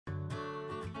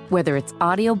Whether it's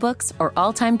audiobooks or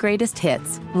all-time greatest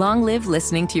hits, long live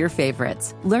listening to your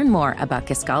favorites. Learn more about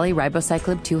Kisqali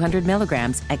Ribociclib 200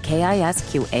 milligrams at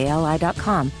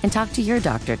KISQALI.com and talk to your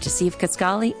doctor to see if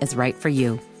Kisqali is right for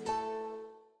you.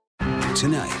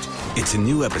 Tonight, it's a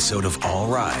new episode of All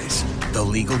Rise, the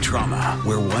legal drama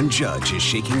where one judge is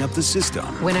shaking up the system.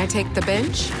 When I take the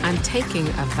bench, I'm taking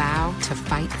a vow to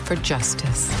fight for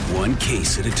justice. One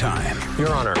case at a time.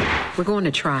 Your Honor. We're going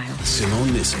to trial. Simone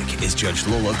Missick is Judge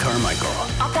Lola Carmichael.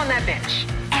 Up on that bench.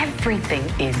 Everything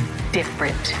is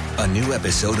different. A new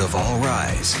episode of All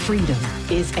Rise. Freedom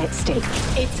is at stake.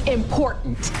 It's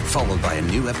important. Followed by a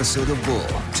new episode of Bull,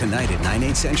 tonight at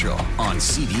 9/8 Central on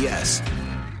CBS.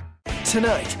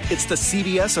 Tonight, it's the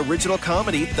CBS original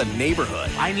comedy, The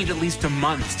Neighborhood. I need at least a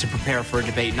month to prepare for a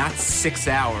debate, not 6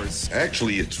 hours.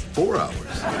 Actually, it's 4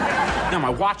 hours. No, my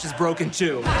watch is broken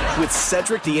too. With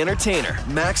Cedric the Entertainer,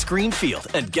 Max Greenfield,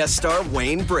 and guest star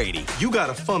Wayne Brady. You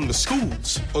gotta fund the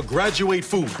schools or graduate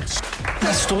fools.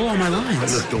 I stole all my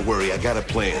lines. Look, don't worry, I got a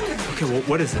plan. Okay, well,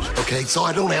 what is it? Okay, so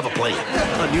I don't have a plan.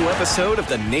 A new episode of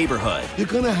The Neighborhood. You're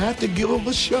gonna have to give them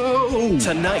a show.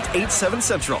 Tonight, 8/7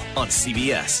 Central on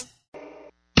CBS.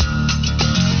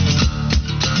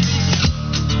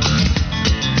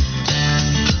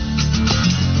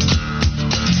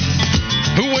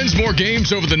 Who wins more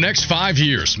games over the next 5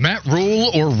 years, Matt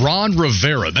Rule or Ron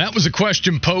Rivera? That was a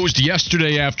question posed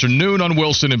yesterday afternoon on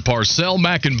Wilson and Parcell.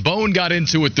 Mac and Bone got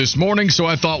into it this morning, so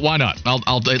I thought, why not?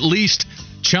 I'll at least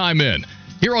chime in.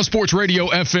 Here on Sports Radio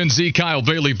FNZ, Kyle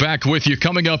Bailey back with you.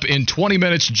 Coming up in 20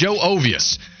 minutes, Joe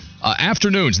Ovies.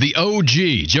 Afternoons, the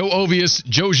OG, Joe Ovies,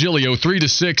 Joe Giglio, 3 to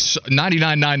 6,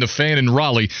 99.9 The Fan in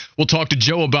Raleigh. We'll talk to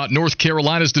Joe about North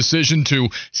Carolina's decision to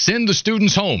send the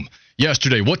students home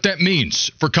yesterday, what that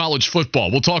means for college football.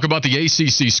 We'll talk about the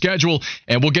ACC schedule,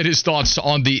 and we'll get his thoughts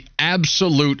on the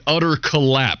absolute, utter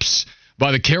collapse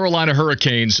by the Carolina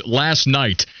Hurricanes last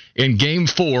night in Game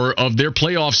 4 of their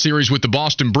playoff series with the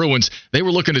Boston Bruins. They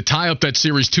were looking to tie up that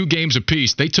series 2 games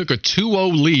apiece. They took a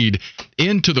 2-0 lead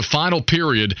into the final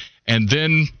period, and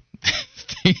then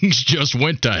things just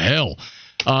went to hell.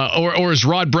 Or as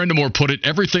Rod Brendamore put it,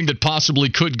 everything that possibly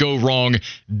could go wrong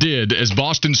did, as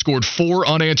Boston scored 4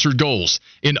 unanswered goals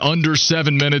in under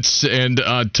 7 minutes and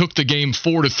took the game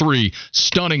 4-3,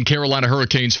 stunning Carolina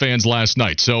Hurricanes fans last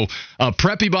night. So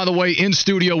Preppy, by the way, in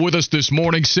studio with us this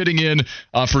morning, sitting in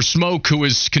for Smoke, who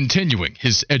is continuing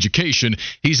his education.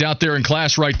 He's out there in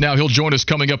class right now. He'll join us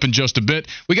coming up in just a bit.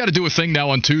 We got to do a thing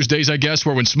now on Tuesdays, I guess,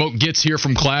 where when Smoke gets here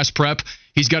from class prep,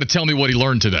 he's got to tell me what he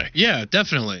learned today. Yeah,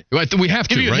 definitely. We have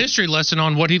to, give you right? A history lesson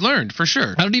on what he learned, for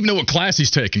sure. I don't even know what class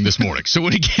he's taking this morning. So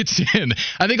when he gets in,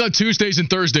 I think on Tuesdays and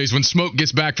Thursdays when Smoke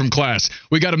gets back from class,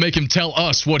 we got to make him tell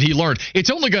us what he learned. It's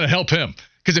only going to help him.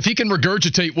 Because if he can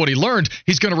regurgitate what he learned,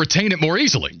 he's going to retain it more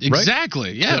easily. Right?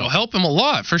 Exactly. Yeah, it'll help him a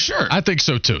lot, for sure. I think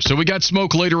so, too. So we got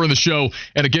Smoke later in the show.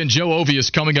 And again, Joe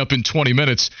Ovies coming up in 20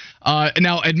 minutes.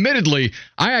 Now, admittedly,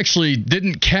 I actually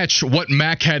didn't catch what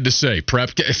Mac had to say.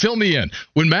 Prep, fill me in.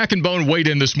 When Mac and Bone weighed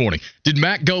in this morning, did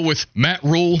Mac go with Matt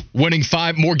Rule winning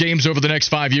 5 more games over the next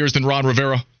 5 years than Ron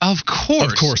Rivera? Of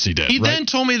course. Of course he did. He then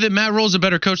told me that Matt Rule's a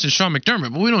better coach than Sean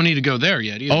McDermott, but we don't need to go there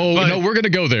yet either. Oh, no, we're going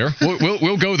to go there.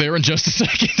 We'll go there in just a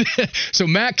second. So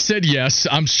Mac said yes.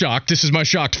 I'm shocked. This is my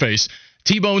shocked face.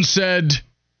 T-Bone said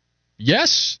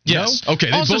yes? Yes. No?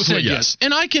 Okay, they also both said went yes.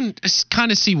 And I can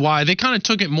kind of see why. They kind of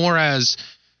took it more as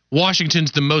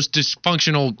Washington's the most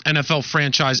dysfunctional NFL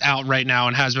franchise out right now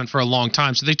and has been for a long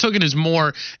time. So they took it as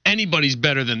more anybody's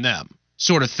better than them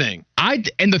sort of thing.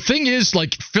 And the thing is,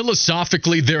 like,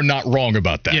 philosophically, they're not wrong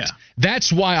about that. Yeah.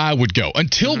 That's why I would go.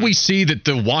 Until we see that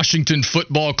the Washington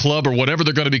Football Club, or whatever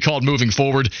they're going to be called moving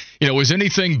forward, is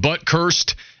anything but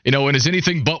cursed, and is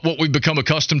anything but what we've become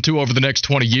accustomed to over the next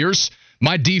 20 years,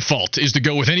 my default is to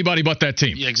go with anybody but that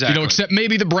team. Yeah, exactly. Except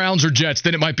maybe the Browns or Jets,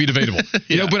 then it might be debatable.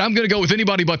 But I'm going to go with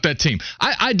anybody but that team.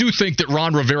 I do think that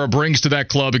Ron Rivera brings to that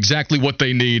club exactly what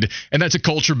they need, and that's a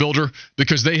culture builder,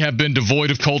 because they have been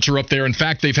devoid of culture up there. In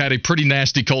fact, they've had a pretty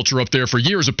nasty culture up there for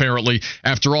years, apparently,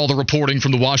 after all the reporting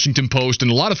from the Washington Post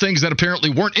and a lot of things that apparently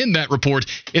weren't in that report.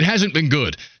 It hasn't been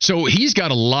good. So he's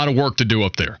got a lot of work to do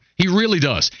up there. He really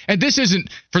does. And this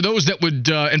isn't, for those that would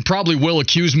and probably will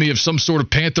accuse me of some sort of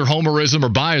Panther homerism or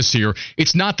bias here,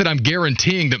 it's not that I'm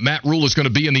guaranteeing that Matt Rule is going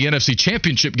to be in the NFC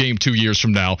Championship game 2 years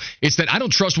from now. It's that I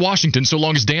don't trust Washington so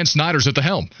long as Dan Snyder's at the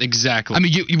helm. Exactly. I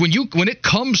mean, when it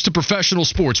comes to professional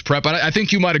sports, Prep, I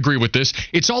think you might agree with this,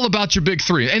 it's all about your big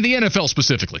three, and the NFL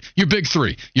specifically. Your big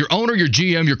three. Your owner, your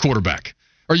GM, your quarterback.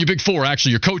 Or your big four,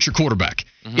 actually, your coach, your quarterback.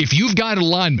 Mm-hmm. If you've got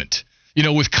alignment,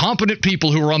 with competent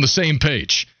people who are on the same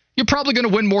page, you're probably going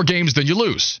to win more games than you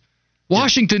lose.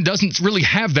 Washington doesn't really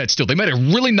have that still. They made a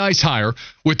really nice hire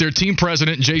with their team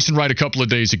president, Jason Wright, a couple of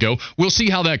days ago. We'll see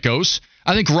how that goes.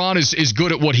 I think Ron is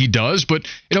good at what he does, but,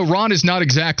 Ron is not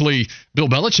exactly Bill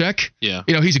Belichick. Yeah.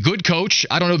 He's a good coach.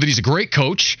 I don't know that he's a great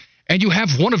coach. And you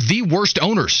have one of the worst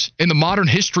owners in the modern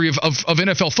history of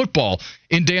NFL football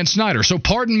in Dan Snyder. So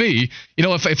pardon me,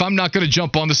 if I'm not going to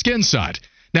jump on the skin side.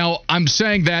 Now, I'm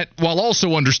saying that while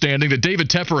also understanding that David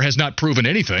Tepper has not proven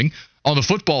anything on the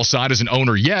football side as an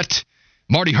owner yet.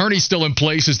 Marty Herney's still in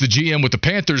place as the GM with the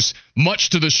Panthers, much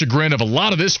to the chagrin of a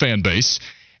lot of this fan base.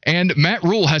 And Matt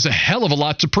Rule has a hell of a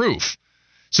lot to prove.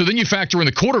 So then you factor in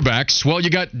the quarterbacks. Well, you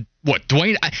got,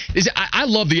 Dwayne? I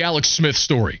love the Alex Smith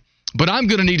story. But I'm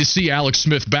going to need to see Alex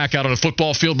Smith back out on a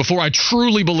football field before I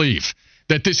truly believe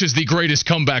that this is the greatest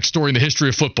comeback story in the history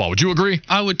of football. Would you agree?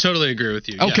 I would totally agree with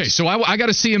you. Okay, yes. so I got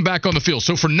to see him back on the field.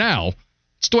 So for now,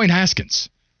 it's Dwayne Haskins.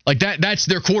 Like that's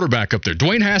their quarterback up there.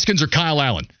 Dwayne Haskins or Kyle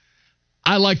Allen.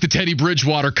 I like the Teddy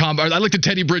Bridgewater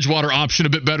option a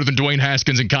bit better than Dwayne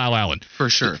Haskins and Kyle Allen. For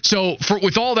sure. So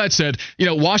with all that said,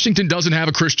 Washington doesn't have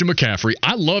a Christian McCaffrey.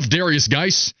 I love Darius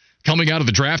Geis coming out of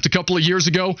the draft a couple of years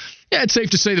ago. Yeah, it's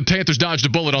safe to say the Panthers dodged a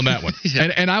bullet on that one. Yeah.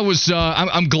 And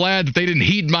I'm glad that they didn't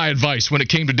heed my advice when it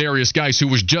came to Darius Geis, who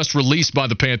was just released by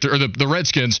the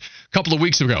Redskins a couple of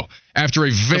weeks ago after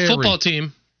a very the football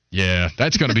team. Yeah,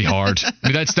 that's going to be hard. I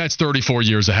mean, that's 34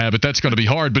 years of habit. That's going to be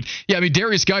hard. But, yeah, I mean,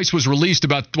 Darius Geis was released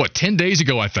about, 10 days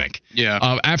ago, I think.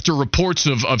 Yeah. After reports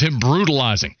of him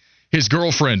brutalizing his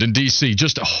girlfriend in D.C.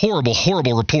 Just horrible,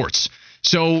 horrible reports.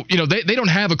 So, they don't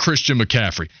have a Christian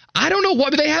McCaffrey. I don't know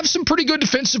why, but they have some pretty good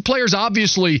defensive players.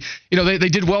 Obviously, they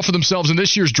did well for themselves in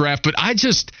this year's draft. But I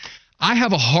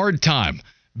have a hard time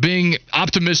being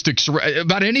optimistic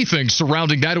about anything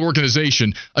surrounding that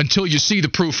organization until you see the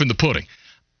proof in the pudding.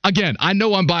 Again, I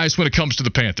know I'm biased when it comes to the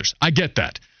Panthers. I get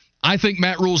that. I think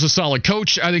Matt Rule's a solid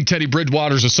coach. I think Teddy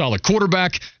Bridgewater's a solid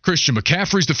quarterback. Christian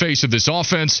McCaffrey's the face of this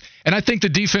offense. And I think the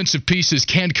defensive pieces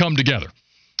can come together.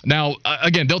 Now,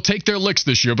 again, they'll take their licks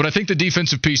this year, but I think the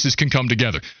defensive pieces can come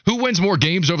together. Who wins more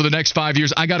games over the next 5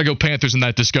 years? I got to go Panthers in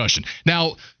that discussion.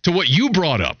 Now, to what you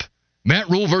brought up, Matt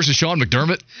Rule versus Sean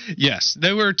McDermott? Yes.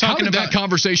 They were talking about... How did that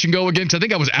conversation go again? Because I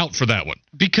think I was out for that one.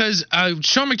 Because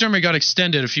Sean McDermott got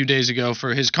extended a few days ago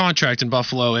for his contract in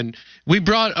Buffalo, and we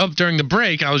brought up during the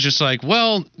break, I was just like,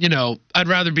 well, I'd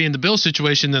rather be in the Bills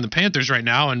situation than the Panthers right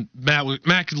now, and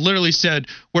Matt literally said,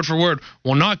 word for word,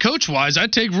 well, not coach-wise,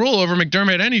 I'd take Rule over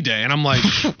McDermott any day. And I'm like,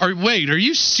 wait, are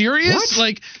you serious?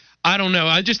 What? I don't know.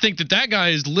 I just think that guy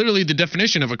is literally the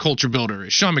definition of a culture builder.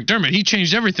 Sean McDermott, he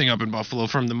changed everything up in Buffalo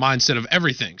from the mindset of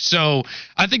everything. So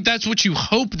I think that's what you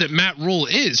hope that Matt Rule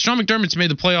is. Sean McDermott's made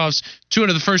the playoffs 2 out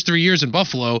of the first 3 years in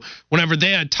Buffalo whenever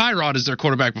they had Tyrod as their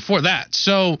quarterback before that.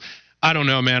 So I don't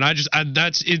know, man.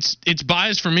 It's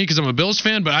biased for me because I'm a Bills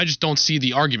fan, but I just don't see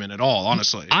the argument at all,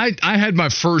 honestly. I had my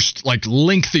first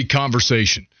lengthy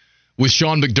conversation with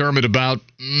Sean McDermott about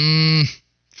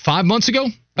 5 months ago,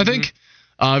 I think.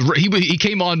 He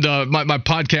came on my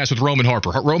podcast with Roman Harper.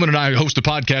 Roman and I host a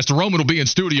podcast, and Roman will be in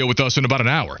studio with us in about an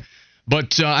hour.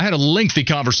 But I had a lengthy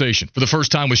conversation for the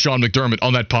first time with Sean McDermott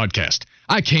on that podcast.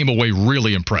 I came away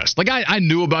really impressed. I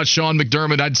knew about Sean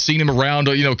McDermott. I'd seen him around,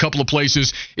 a couple of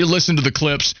places. You listened to the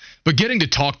clips. But getting to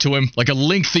talk to him, a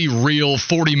lengthy, real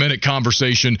 40-minute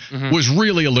conversation was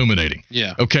really illuminating.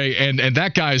 Yeah. Okay, and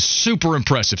that guy is super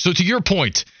impressive. So to your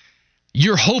point,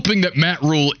 you're hoping that Matt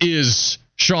Rule is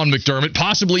Sean McDermott,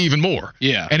 possibly even more.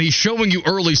 Yeah. And he's showing you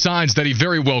early signs that he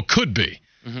very well could be.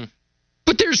 Mm-hmm.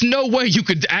 But there's no way you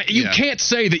can't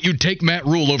say that you'd take Matt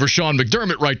Rule over Sean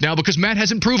McDermott right now because Matt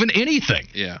hasn't proven anything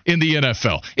in the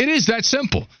NFL. It is that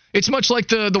simple. It's much like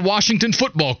the Washington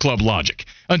Football Club logic.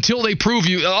 Until they prove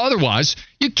you otherwise,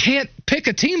 you can't pick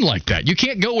a team like that. You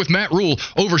can't go with Matt Rule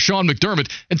over Sean McDermott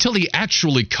until he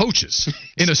actually coaches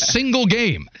in a single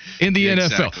game in the NFL.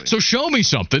 Exactly. So show me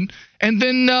something, and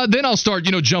then I'll start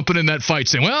jumping in that fight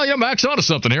saying, well, Mac's onto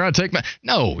something here. I take Mac.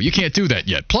 No, you can't do that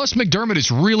yet. Plus, McDermott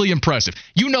is really impressive.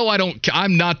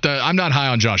 I'm not high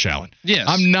on Josh Allen. Yes.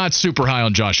 I'm not super high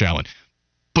on Josh Allen.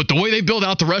 But the way they build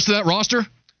out the rest of that roster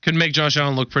could make Josh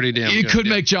Allen look pretty damn good. It could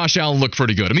make Josh Allen look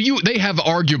pretty good. I mean, they have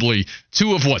arguably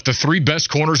 2 of the 3 best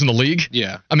corners in the league.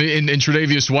 Yeah. I mean, in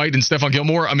Tre'Davious White and Stephon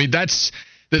Gilmore. I mean, that's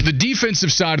the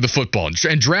defensive side of the football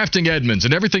and drafting Edmonds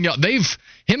and everything else.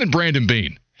 Him and Brandon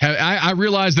Beane. I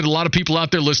realize that a lot of people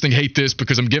out there listening hate this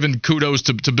because I'm giving kudos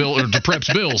to Bill or to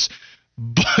Preps Bills.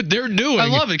 But they're doing. I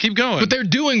love it. Keep going. But they're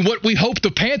doing what we hope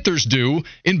the Panthers do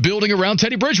in building around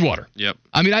Teddy Bridgewater. Yep.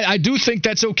 I mean, I do think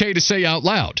that's okay to say out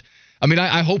loud. I mean,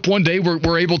 I hope one day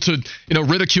we're able to,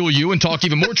 ridicule you and talk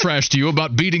even more trash to you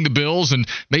about beating the Bills and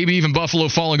maybe even Buffalo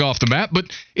falling off the map. But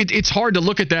it's hard to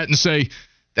look at that and say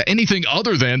that anything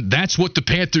other than that's what the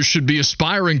Panthers should be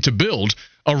aspiring to build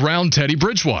around Teddy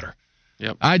Bridgewater.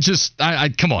 Yep. I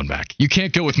come on, Mac. You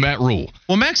can't go with Matt Rule.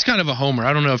 Well, Mac's kind of a homer.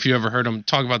 I don't know if you ever heard him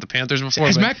talk about the Panthers before.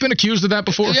 Has Mac been accused of that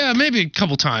before? Yeah, maybe a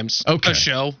couple times. Okay. A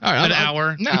show. All right, an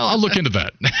hour. No, I'll look into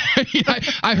that.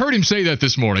 I heard him say that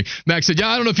this morning. Mac said,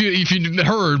 I don't know if you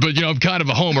heard, but, I'm kind of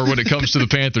a homer when it comes to the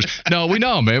Panthers. No, we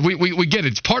know, man. We get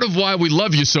it. It's part of why we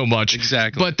love you so much.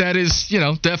 Exactly. But that is,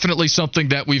 definitely something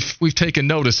that we've taken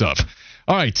notice of.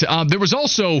 All right. There was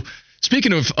also,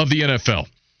 speaking of the NFL,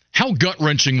 how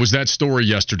gut-wrenching was that story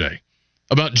yesterday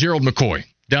about Gerald McCoy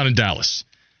down in Dallas?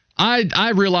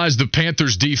 I realized the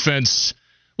Panthers defense,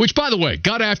 which, by the way,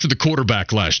 got after the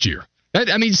quarterback last year.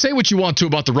 Say what you want to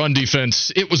about the run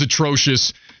defense. It was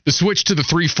atrocious. The switch to the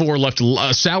 3-4 left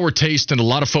a sour taste in a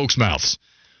lot of folks' mouths.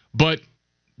 But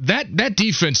that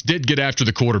defense did get after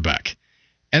the quarterback.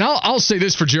 And I'll say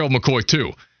this for Gerald McCoy,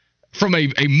 too. From a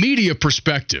media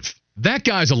perspective, that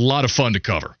guy's a lot of fun to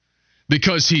cover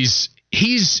because he's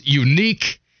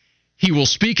unique. He will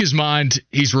speak his mind.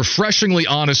 He's refreshingly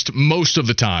honest most of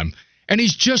the time. And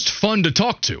he's just fun to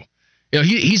talk to.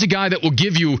 He's a guy that will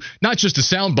give you not just a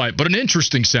soundbite, but an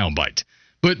interesting soundbite.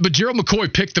 But Gerald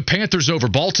McCoy picked the Panthers over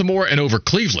Baltimore and over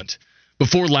Cleveland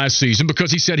before last season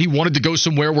because he said he wanted to go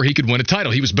somewhere where he could win a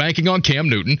title. He was banking on Cam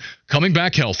Newton coming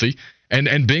back healthy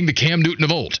and being the Cam Newton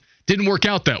of old. Didn't work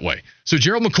out that way. So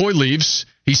Gerald McCoy leaves.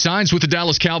 He signs with the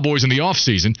Dallas Cowboys in the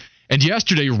offseason. And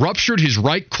yesterday ruptured his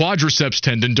right quadriceps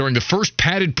tendon during the first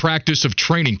padded practice of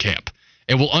training camp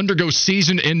and will undergo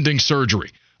season-ending surgery,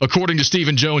 according to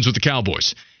Stephen Jones with the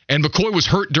Cowboys. And McCoy was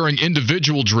hurt during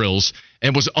individual drills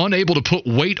and was unable to put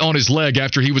weight on his leg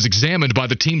after he was examined by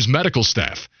the team's medical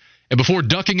staff. And before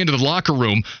ducking into the locker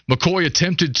room, McCoy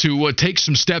attempted to take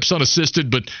some steps unassisted,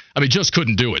 but, just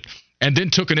couldn't do it. And then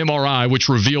took an MRI, which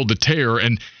revealed the tear.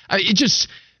 And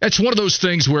that's one of those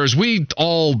things where as we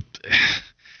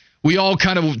all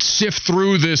kind of sift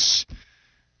through this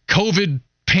COVID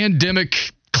pandemic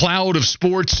cloud of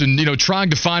sports and, trying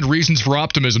to find reasons for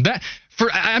optimism.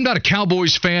 I'm not a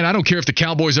Cowboys fan. I don't care if the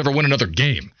Cowboys ever win another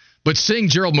game. But seeing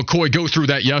Gerald McCoy go through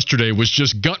that yesterday was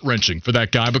just gut-wrenching for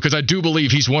that guy because I do believe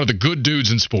he's one of the good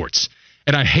dudes in sports.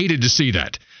 And I hated to see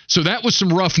that. So that was some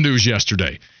rough news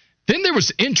yesterday. Then there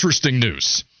was interesting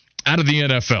news out of the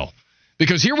NFL.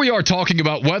 Because here we are talking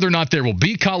about whether or not there will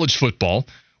be college football.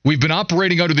 We've been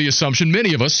operating under the assumption,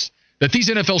 many of us, that these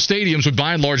NFL stadiums would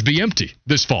by and large be empty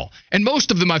this fall. And most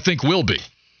of them, I think, will be.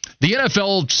 The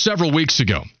NFL several weeks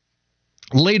ago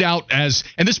laid out as,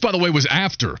 and this, by the way, was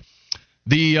after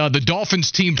the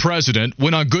Dolphins team president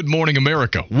went on Good Morning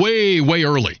America way, way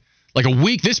early. Like a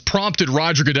week, this prompted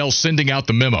Roger Goodell sending out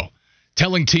the memo,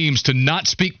 telling teams to not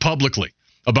speak publicly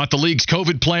about the league's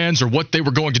COVID plans or what they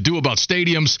were going to do about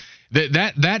stadiums.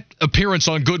 That appearance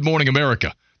on Good Morning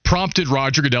America prompted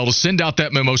Roger Goodell to send out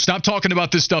that memo. Stop talking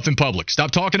about this stuff in public.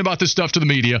 Stop talking about this stuff to the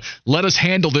media. Let us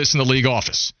handle this in the league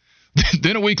office.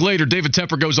 Then a week later, David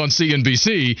Tepper goes on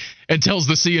CNBC and tells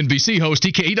the CNBC host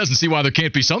he doesn't see why there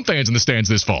can't be some fans in the stands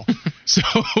this fall. So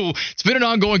it's been an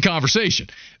ongoing conversation.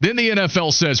 Then the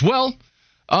NFL says, well,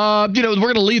 we're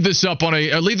going to leave this up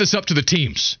to the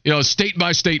teams, state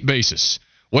by state basis.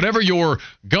 Whatever your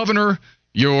governor,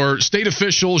 your state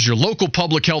officials, your local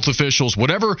public health officials,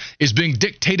 whatever is being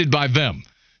dictated by them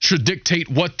should dictate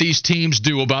what these teams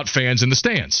do about fans in the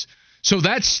stands. So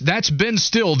that's been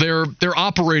still their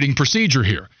operating procedure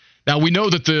here. Now, we know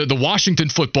that the Washington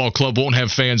Football Club won't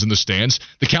have fans in the stands.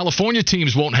 The California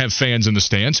teams won't have fans in the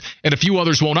stands, and a few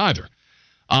others won't either.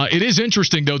 It is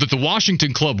interesting, though, that the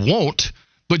Washington Club won't,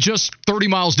 but just 30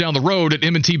 miles down the road at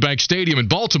M&T Bank Stadium in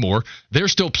Baltimore, they're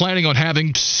still planning on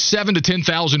having 7,000 to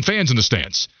 10,000 fans in the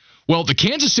stands. Well, the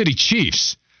Kansas City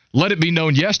Chiefs let it be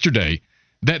known yesterday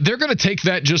that they're going to take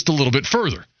that just a little bit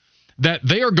further, that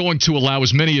they are going to allow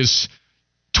as many as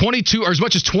 22 or as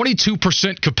much as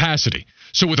 22% capacity.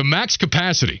 So with a max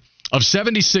capacity of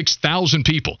 76,000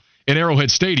 people in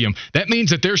Arrowhead Stadium, that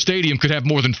means that their stadium could have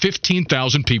more than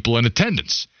 15,000 people in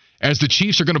attendance, as the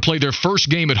Chiefs are going to play their first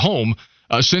game at home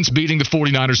since beating the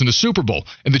 49ers in the Super Bowl.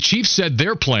 And the Chiefs said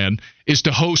their plan is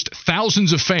to host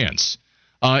thousands of fans.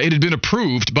 It had been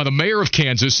approved by the mayor of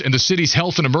Kansas and the city's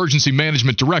health and emergency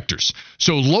management directors.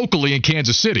 So locally in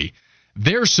Kansas City,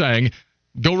 they're saying,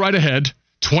 go right ahead,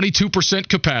 22%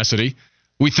 capacity.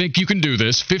 We think you can do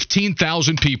this,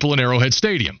 15,000 people in Arrowhead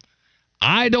Stadium.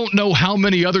 I don't know how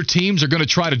many other teams are going to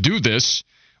try to do this,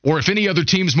 or if any other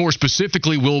teams more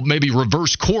specifically will maybe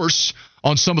reverse course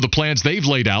on some of the plans they've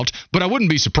laid out, but I wouldn't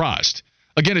be surprised.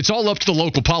 Again, it's all up to the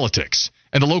local politics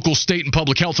and the local state and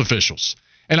public health officials.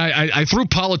 And I threw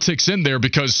politics in there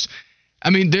because, I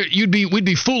mean, we'd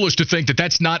be foolish to think that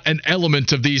that's not an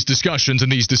element of these discussions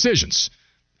and these decisions.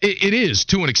 It is,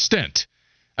 to an extent.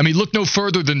 I mean, look no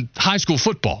further than high school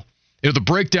football. The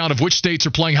breakdown of which states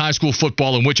are playing high school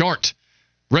football and which aren't.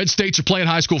 Red states are playing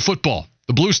high school football.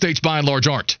 The blue states, by and large,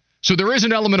 aren't. So there is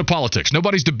an element of politics.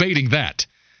 Nobody's debating that.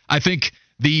 I think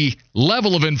the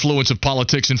level of influence of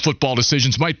politics in football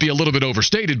decisions might be a little bit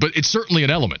overstated, but it's certainly an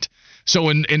element. So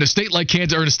in a state like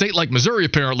Kansas, or in a state like Missouri,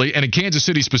 apparently, and in Kansas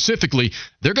City specifically,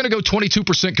 they're going to go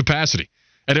 22% capacity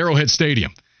at Arrowhead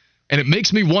Stadium. And it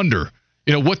makes me wonder,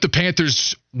 what the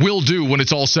Panthers will do when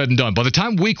it's all said and done. By the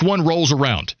time week 1 rolls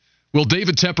around, will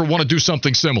David Tepper want to do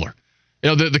something similar?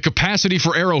 The capacity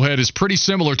for Arrowhead is pretty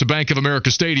similar to Bank of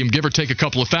America Stadium, give or take a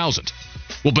couple of thousand.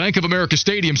 Will Bank of America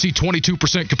Stadium see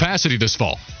 22% capacity this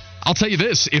fall? I'll tell you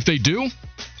this, if they do,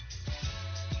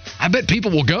 I bet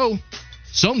people will go.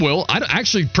 Some will. I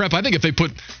think if they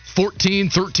put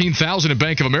 13,000 at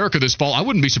Bank of America this fall, I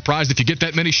wouldn't be surprised if you get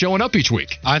that many showing up each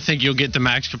week. I think you'll get the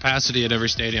max capacity at every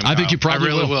stadium. I think you probably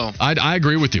really will. I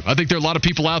agree with you. I think there are a lot of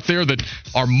people out there that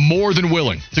are more than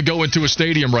willing to go into a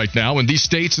stadium right now, and these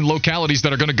states and localities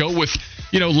that are going to go with,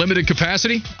 limited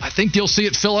capacity, I think you'll see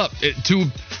it fill up to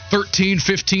 13,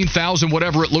 15,000,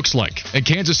 whatever it looks like. And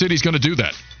Kansas City's going to do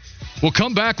that. We'll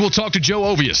come back. We'll talk to Joe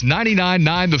Ovius,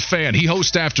 99.9 The Fan. He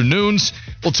hosts afternoons.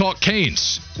 We'll talk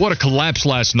Canes. What a collapse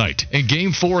last night in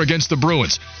Game 4 against the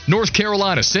Bruins. North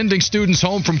Carolina sending students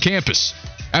home from campus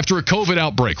after a COVID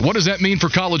outbreak. What does that mean for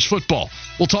college football?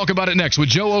 We'll talk about it next with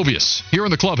Joe Ovius here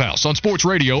in the Clubhouse on Sports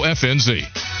Radio FNZ.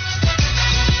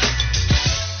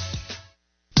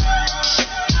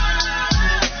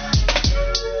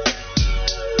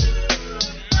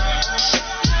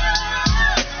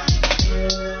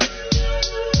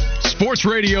 Sports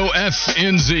Radio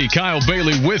FNZ, Kyle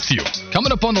Bailey with you.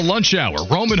 Coming up on the lunch hour,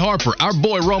 Roman Harper, our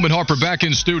boy Roman Harper, back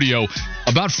in studio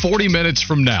about 40 minutes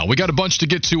from now. We got a bunch to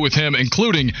get to with him,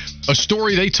 including a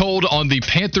story they told on the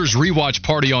Panthers rewatch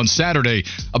party on Saturday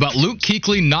about Luke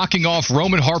Kuechly knocking off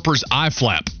Roman Harper's eye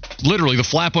flap, literally the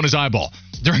flap on his eyeball,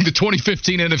 during the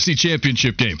 2015 NFC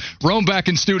Championship game. Rome back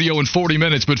in studio in 40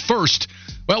 minutes, but first,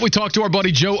 well, we talked to our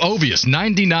buddy Joe Ovius,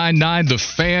 99.9 The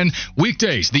Fan.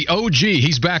 Weekdays, the OG,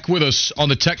 he's back with us on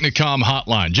the Technicom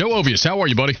hotline. Joe Ovius, how are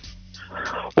you, buddy?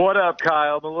 What up,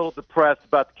 Kyle? I'm a little depressed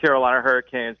about the Carolina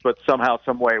Hurricanes, but somehow,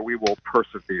 some way, we will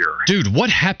persevere. Dude, what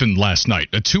happened last night?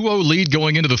 A 2-0 lead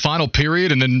going into the final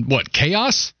period, and then, what,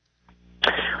 chaos?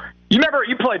 You remember,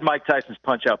 you played Mike Tyson's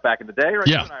Punch-Out back in the day, right?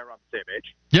 Yeah. You and I are around the same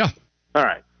age. Yeah. All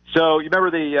right. So, you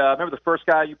remember the first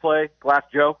guy you play, Glass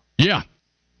Joe? Yeah.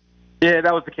 Yeah,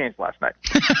 that was the Canes last night.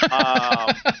 But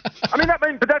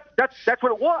that's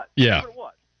what it was. Yeah. That's what it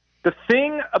was. The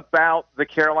thing about the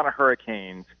Carolina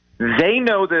Hurricanes, they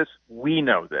know this, we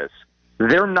know this.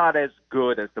 They're not as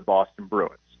good as the Boston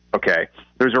Bruins, okay?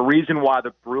 There's a reason why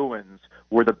the Bruins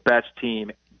were the best team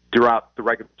throughout the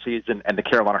regular season, and the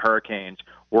Carolina Hurricanes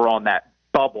were on that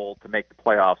bubble to make the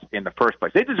playoffs in the first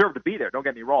place. They deserve to be there, don't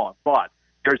get me wrong, but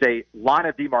there's a line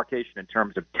of demarcation in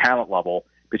terms of talent level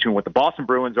between what the Boston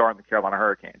Bruins are and the Carolina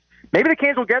Hurricanes. Maybe the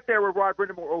Canes will get there with Rod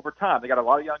Brind'Amour over time. They got a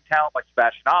lot of young talent like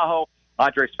Sebastian Aho.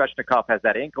 Andrei Svechnikov has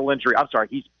that ankle injury. I'm sorry,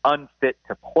 he's unfit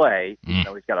to play. Even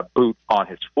though he's got a boot on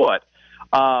his foot.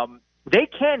 They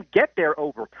can get there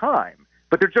over time,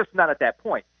 but they're just not at that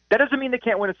point. That doesn't mean they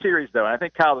can't win a series, though. And I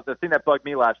think, Kyle, the thing that bugged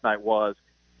me last night was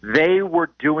they were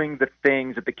doing the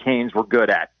things that the Canes were good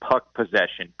at: puck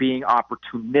possession, being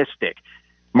opportunistic.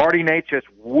 Marty Necas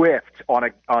whiffed on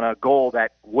a goal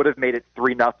that would have made it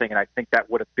 3-0, and I think that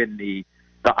would have been the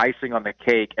icing on the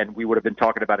cake, and we would have been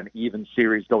talking about an even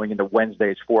series going into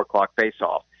Wednesday's 4:00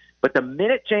 faceoff. But the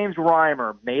minute James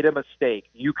Reimer made a mistake,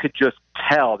 you could just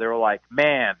tell. They were like,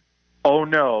 man, oh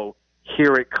no,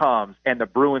 here it comes. And the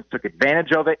Bruins took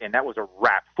advantage of it, and that was a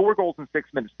wrap. 4 goals in 6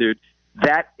 minutes, dude.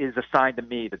 That is a sign to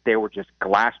me that they were just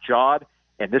glass-jawed,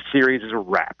 and this series is a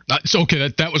wrap. Okay,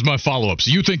 that was my follow-up.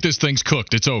 So you think this thing's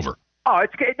cooked? It's over? Oh,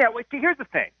 here's the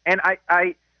thing. And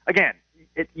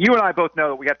you and I both know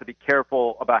that we have to be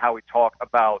careful about how we talk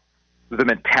about the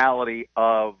mentality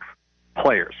of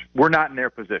players. We're not in their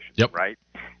position, right?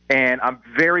 And I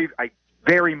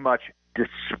very much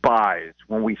despise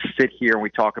when we sit here and we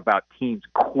talk about teams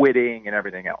quitting and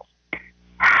everything else.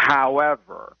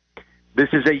 However, this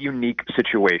is a unique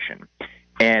situation.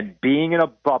 And being in a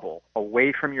bubble,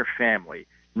 away from your family,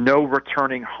 no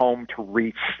returning home to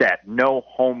reset, no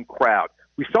home crowd.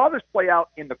 We saw this play out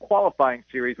in the qualifying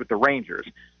series with the Rangers.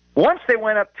 Once they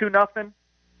went up 2-0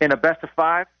 in a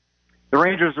best-of-5, the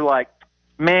Rangers are like,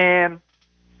 man,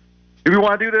 do we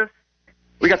want to do this?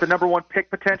 We got the number 1 pick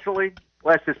potentially.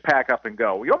 Let's just pack up and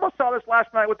go. We almost saw this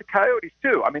last night with the Coyotes,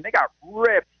 too. I mean, they got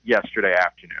ripped yesterday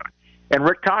afternoon. And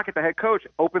Rick Tocchet, the head coach,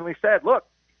 openly said, look,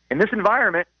 in this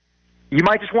environment, you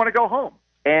might just want to go home.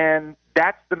 And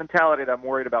that's the mentality that I'm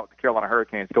worried about with the Carolina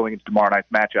Hurricanes going into tomorrow night's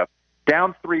matchup.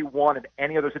 Down 3-1 in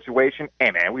any other situation,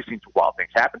 hey, man, we've seen some wild things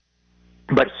happen.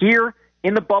 But here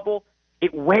in the bubble,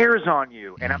 it wears on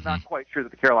you. And I'm not quite sure that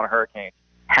the Carolina Hurricanes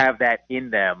have that in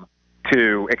them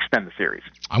to extend the series.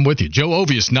 I'm with you. Joe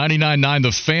Ovies, 99.9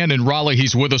 The Fan in Raleigh.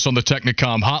 He's with us on the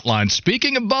Technicom hotline.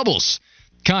 Speaking of bubbles,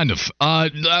 kind of.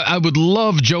 I would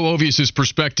love Joe Ovies'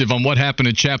 perspective on what happened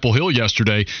at Chapel Hill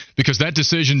yesterday, because that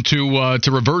decision to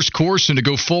reverse course and to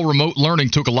go full remote learning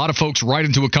took a lot of folks right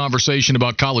into a conversation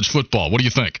about college football. What do you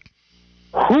think?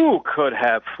 Who could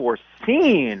have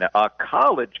foreseen a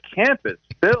college campus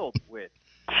filled with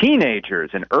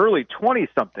teenagers and early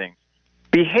 20-somethings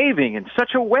behaving in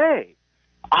such a way?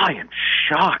 I am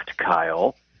shocked,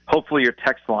 Kyle. Hopefully your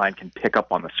text line can pick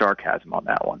up on the sarcasm on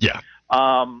that one. Yeah.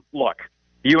 Look,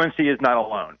 UNC is not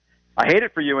alone. I hate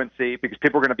it for UNC because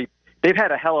people are going to be – they've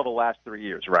had a hell of a last 3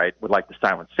 years, right, with like the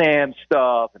Silent Sam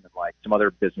stuff and then like some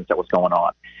other business that was going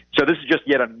on. So this is just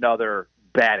yet another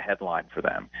bad headline for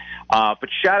them. But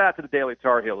shout out to the Daily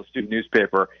Tar Heel, the student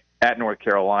newspaper at North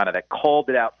Carolina, that called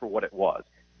it out for what it was.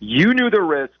 You knew the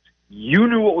risks. You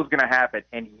knew what was going to happen,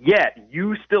 and yet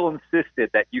you still insisted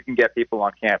that you can get people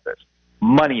on campus.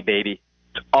 Money, baby.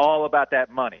 It's all about that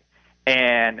money.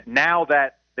 And now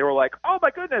that they were like, oh,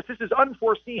 my goodness, this is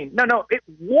unforeseen. No, it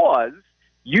was.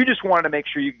 You just wanted to make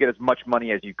sure you could get as much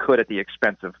money as you could at the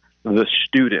expense of the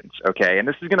students, okay? And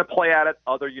this is going to play out at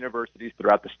other universities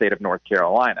throughout the state of North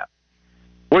Carolina.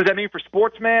 What does that mean for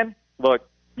sports, man? Look,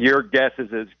 your guess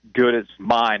is as good as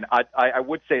mine. I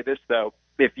would say this, though.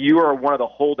 If you are one of the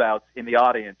holdouts in the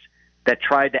audience that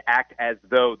tried to act as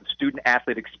though the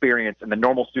student-athlete experience and the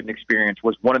normal student experience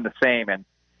was one and the same, and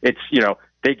it's,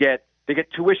 they get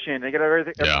tuition, they get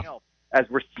everything else. As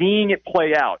we're seeing it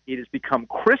play out, it has become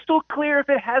crystal clear, if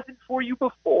it hasn't for you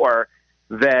before,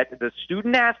 that the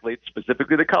student-athletes,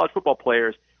 specifically the college football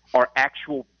players, are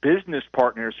actual business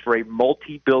partners for a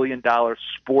multi-billion-dollar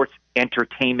sports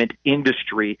entertainment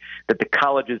industry that the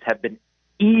colleges have been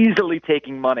easily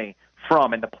taking money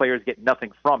from, and the players get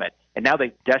nothing from it. And now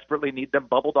they desperately need them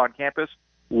bubbled on campus.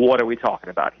 What are we talking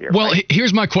about here? Well,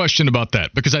 here's my question about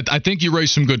that, because I think you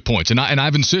raised some good points. And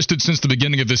I've insisted since the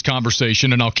beginning of this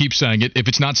conversation, and I'll keep saying it, if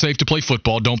it's not safe to play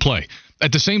football, don't play.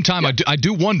 At the same time, I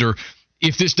do wonder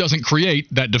if this doesn't create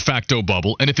that de facto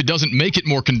bubble, and if it doesn't make it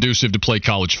more conducive to play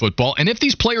college football, and if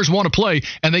these players want to play,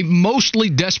 and they mostly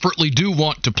desperately do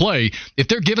want to play, if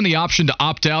they're given the option to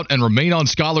opt out and remain on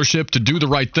scholarship to do the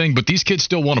right thing, but these kids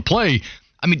still want to play,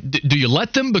 I mean, do you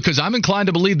let them? Because I'm inclined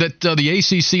to believe that the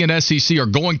ACC and SEC are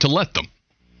going to let them.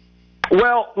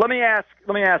 Well, let me ask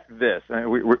this. I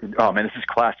mean, oh man, this is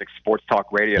classic sports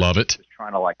talk radio. Love it. Just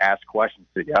trying to ask questions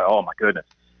to you. Oh my goodness.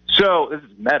 So this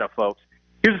is meta, folks.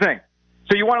 Here's the thing.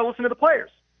 So you want to listen to the players?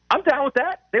 I'm down with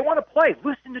that. They want to play.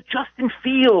 Listen to Justin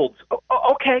Fields.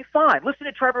 Okay, fine. Listen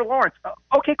to Trevor Lawrence.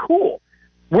 Okay, cool.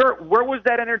 Where was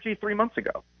that energy 3 months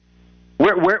ago?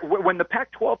 Where when the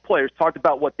Pac-12 players talked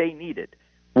about what they needed,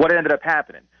 what ended up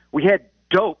happening? We had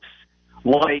dopes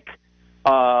like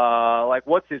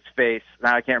what's his face?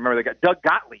 Now I can't remember the guy. Doug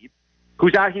Gottlieb,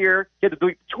 who's out here. He had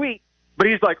to tweet, but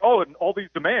he's like, oh, and all these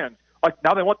demands. Like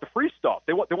now they want the free stuff.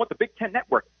 They want the Big Ten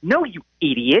Network. No, you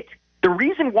idiot. The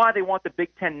reason why they want the Big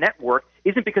Ten Network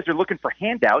isn't because they're looking for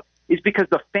handouts. It's because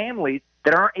the families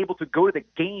that aren't able to go to the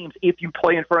games if you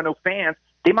play in front of no fans,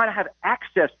 they might not have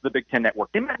access to the Big Ten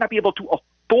Network. They might not be able to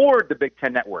afford the Big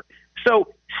Ten Network. So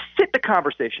sit the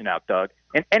conversation out, Doug,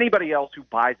 and anybody else who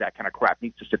buys that kind of crap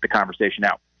needs to sit the conversation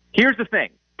out. Here's the thing.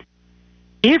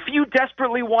 If you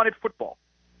desperately wanted football,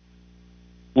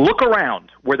 look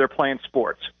around where they're playing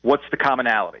sports. What's the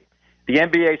commonality? The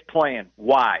NBA's playing.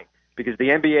 Why? Because the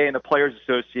NBA and the Players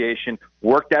Association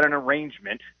worked out an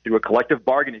arrangement through a collective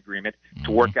bargaining agreement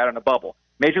to work out in a bubble.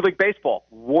 Major League Baseball,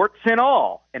 warts and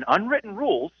all, and unwritten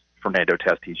rules, Fernando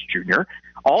Tatis Jr.,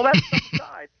 all that stuff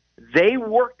aside, they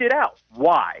worked it out.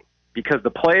 Why? Because the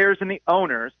players and the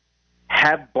owners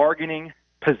have bargaining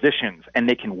positions, and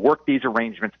they can work these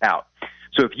arrangements out.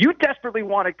 So if you desperately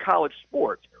wanted college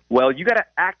sports, well, you got to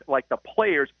act like the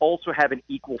players also have an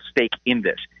equal stake in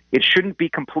this. It shouldn't be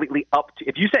completely up to –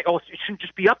 if you say, oh, it shouldn't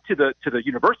just be up to the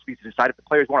universities to decide if the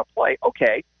players want to play,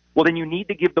 okay, well, then you need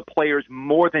to give the players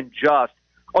more than just,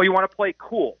 oh, you want to play?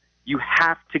 Cool. You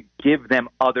have to give them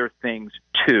other things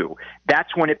too.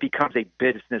 That's when it becomes a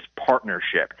business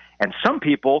partnership. And some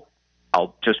people –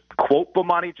 I'll just quote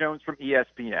Bomani Jones from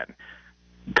ESPN.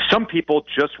 Some people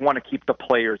just want to keep the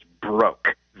players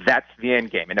broke. That's the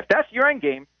end game. And if that's your end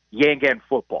game, you ain't getting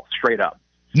football, straight up.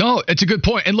 No, it's a good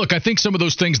point. And look, I think some of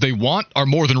those things they want are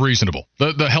more than reasonable.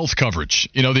 The health coverage,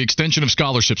 the extension of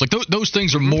scholarships, like those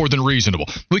things are more than reasonable.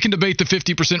 We can debate the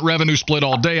 50% revenue split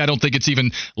all day. I don't think it's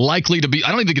even likely to be.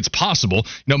 I don't even think it's possible,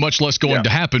 much less going to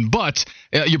happen. But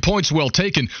your point's well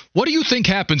taken. What do you think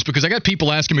happens? Because I got people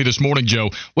asking me this morning, Joe,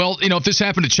 well, if this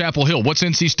happened at Chapel Hill, what's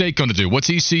NC State going to do? What's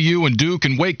ECU and Duke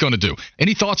and Wake going to do?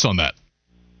 Any thoughts on that?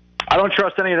 I don't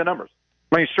trust any of the numbers.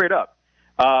 I mean, straight up.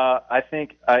 I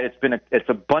think it's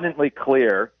abundantly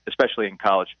clear, especially in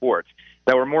college sports,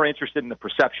 that we're more interested in the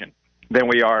perception than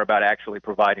we are about actually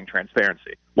providing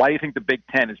transparency. Why do you think the Big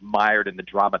Ten is mired in the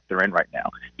drama they're in right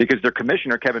now? Because their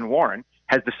commissioner, Kevin Warren,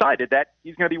 has decided that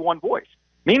he's going to be one voice.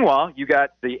 Meanwhile, you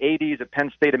got the ADs at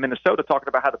Penn State and Minnesota talking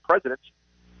about how the presidents,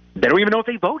 they don't even know if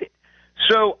they voted.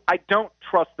 So I don't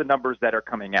trust the numbers that are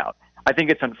coming out. I think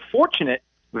it's unfortunate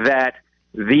that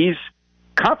these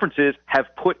conferences have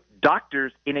put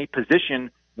doctors in a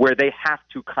position where they have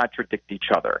to contradict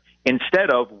each other instead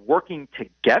of working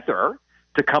together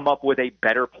to come up with a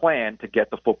better plan to get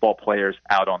the football players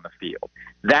out on the field.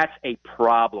 That's a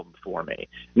problem for me.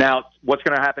 Now, what's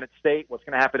going to happen at State? What's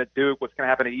going to happen at Duke? What's going to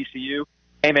happen at ECU?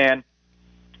 Hey, man,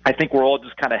 I think we're all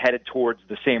just kind of headed towards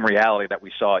the same reality that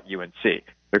we saw at UNC.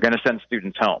 They're going to send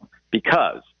students home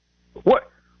because what'd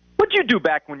you do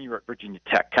back when you were at Virginia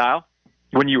Tech, Kyle?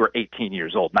 When you were 18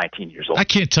 years old, 19 years old. I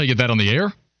can't tell you that on the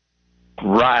air.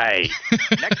 Right.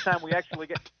 Next time we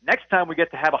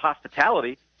get to have a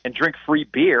hospitality and drink free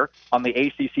beer on the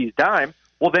ACC's dime,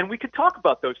 well, then we could talk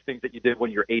about those things that you did when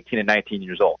you were 18 and 19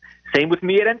 years old. Same with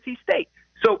me at NC State.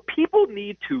 So people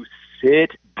need to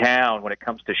sit down when it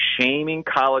comes to shaming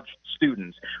college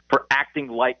students for acting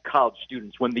like college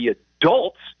students when the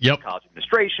adults, college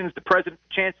administrations, the presidents,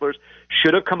 the chancellors,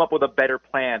 should have come up with a better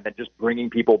plan than just bringing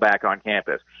people back on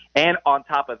campus. And on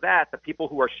top of that, the people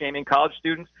who are shaming college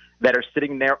students that are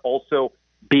sitting there also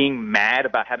being mad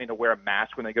about having to wear a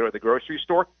mask when they go to the grocery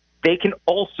store, they can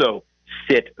also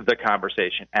sit the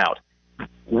conversation out.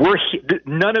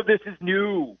 None of this is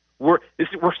new. We're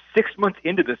 6 months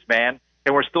into this, man,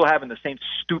 and we're still having the same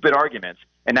stupid arguments.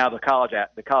 And now the college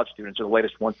students are the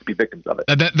latest ones to be victims of it.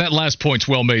 That last point's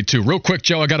well made, too. Real quick,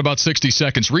 Joe, I got about 60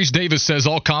 seconds. Reese Davis says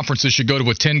all conferences should go to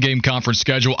a 10-game conference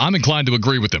schedule. I'm inclined to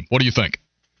agree with him. What do you think?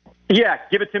 Yeah,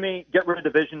 give it to me. Get rid of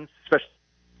divisions, especially.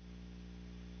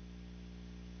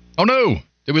 Oh, no.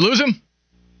 Did we lose him?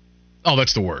 Oh,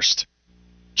 that's the worst.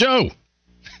 Joe,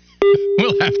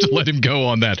 we'll have to let him go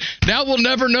on that. Now we'll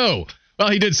never know. Well,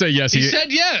 he did say yes. He said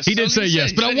yes. He did say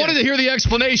yes, but I wanted to hear the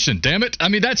explanation. Damn it! I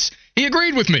mean, he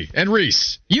agreed with me. And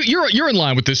Reese, you're in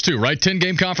line with this too, right?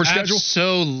 10-game conference schedule.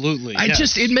 Absolutely.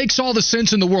 It makes all the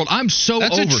sense in the world. I'm so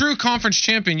That's over. a true conference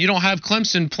champion. You don't have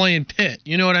Clemson playing Pitt.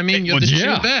 You know what I mean? You have the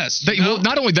two best. Well,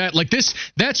 not only that, like this.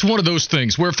 That's one of those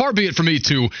things where far be it for me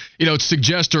to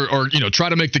suggest or try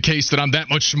to make the case that I'm that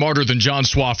much smarter than John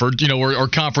Swofford, or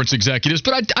conference executives.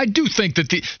 But I do think that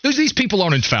these people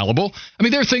aren't infallible. I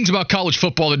mean, there are things about college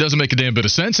football that doesn't make a damn bit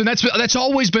of sense, and that's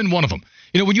always been one of them.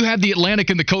 When you have the Atlantic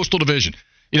and the Coastal Division,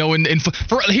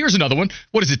 here's another one.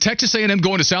 What is it? Texas A&M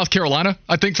going to South Carolina?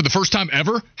 I think for the first time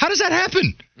ever. How does that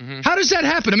happen? Mm-hmm. How does that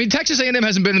happen? I mean, Texas A&M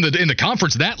hasn't been in the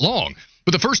conference that long,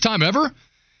 but the first time ever.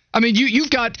 I mean, you've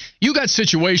got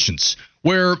situations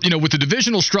where with the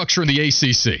divisional structure in the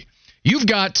ACC, you've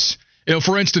got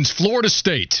for instance Florida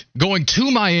State going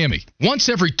to Miami once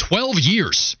every 12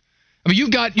 years. I mean,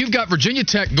 you've got Virginia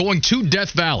Tech going to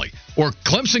Death Valley or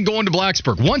Clemson going to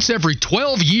Blacksburg once every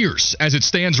 12 years as it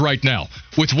stands right now,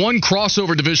 with one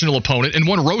crossover divisional opponent and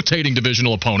one rotating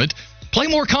divisional opponent. Play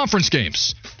more conference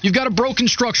games. You've got a broken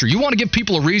structure. You want to give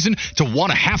people a reason to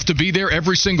want to have to be there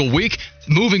every single week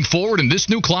moving forward in this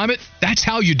new climate? That's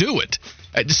how you do it.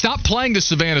 Stop playing the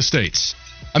Savannah States.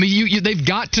 I mean, they've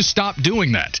got to stop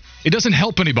doing that. It doesn't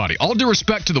help anybody. All due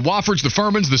respect to the Woffords, the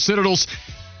Furmans, the Citadels,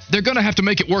 they're going to have to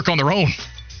make it work on their own.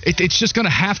 It's just going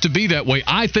to have to be that way,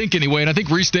 I think, anyway. And I think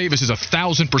Reese Davis is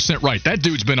 1,000% right. That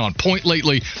dude's been on point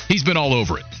lately. He's been all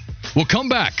over it. We'll come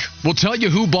back. We'll tell you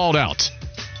who balled out.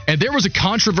 And there was a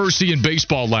controversy in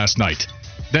baseball last night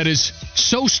that is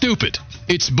so stupid,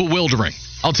 it's bewildering.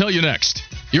 I'll tell you next.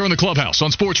 You're in the Clubhouse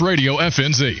on Sports Radio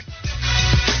FNZ.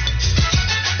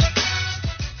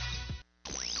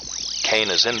 Kane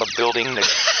is in the building. Curry,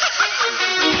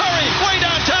 way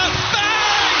downtown.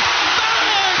 Bang!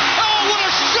 Bang! Oh, what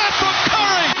a shot from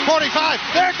Curry! 45.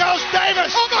 There goes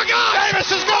Davis. Oh, my God!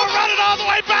 Davis is going to run it all the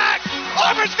way back.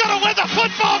 Auburn's going to win the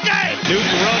football game.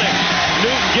 Newton running.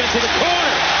 Newton gets to the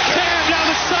corner. Cam down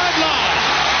the sideline.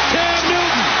 Cam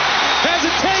Newton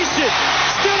hesitation.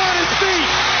 Still on his feet.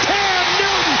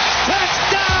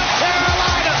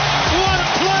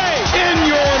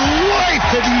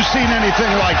 seen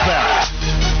anything like that.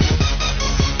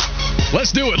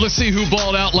 Let's do it. Let's see who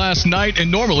balled out last night.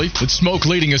 And normally, it's Smoke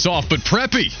leading us off, but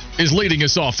Preppy is leading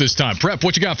us off this time. Prep,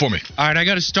 what you got for me? All right, I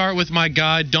got to start with my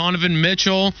guy, Donovan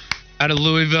Mitchell out of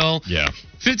Louisville. Yeah.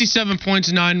 57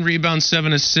 points, 9 rebounds,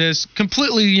 7 assists.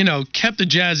 Completely, kept the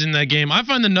Jazz in that game. I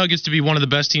find the Nuggets to be one of the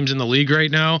best teams in the league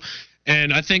right now.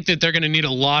 And I think that they're going to need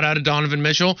a lot out of Donovan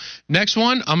Mitchell. Next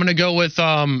one, I'm going to go with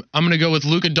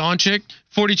Luka Doncic.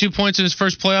 42 points in his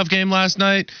first playoff game last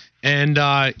night. And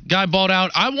guy balled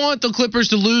out. I want the Clippers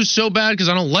to lose so bad because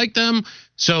I don't like them.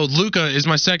 So Luka is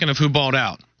my second of who balled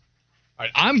out. All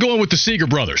right, I'm going with the Seager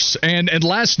brothers. And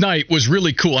last night was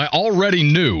really cool. I already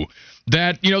knew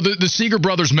that, the Seager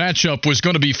brothers matchup was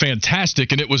going to be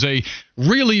fantastic, and it was a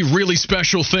really, really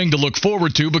special thing to look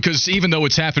forward to because even though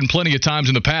it's happened plenty of times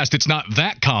in the past, it's not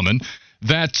that common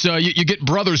that you get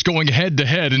brothers going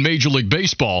head-to-head in Major League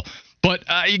Baseball. But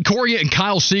Corey and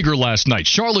Kyle Seager last night,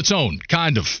 Charlotte's own,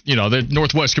 kind of, the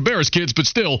Northwest Cabarrus kids, but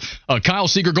still, Kyle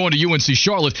Seager going to UNC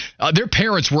Charlotte. Their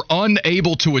parents were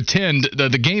unable to attend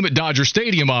the game at Dodger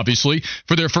Stadium, obviously,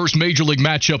 for their first Major League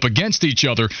matchup against each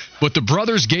other. But the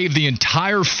brothers gave the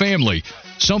entire family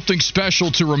something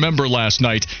special to remember last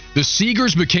night. The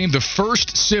Seagers became the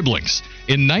first siblings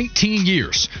in 19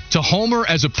 years to homer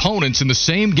as opponents in the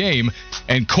same game,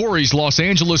 and Corey's Los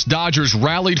Angeles Dodgers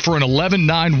rallied for an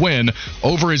 11-9 win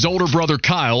over his older brother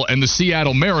Kyle and the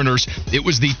Seattle Mariners. It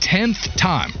was the 10th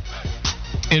time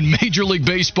in Major League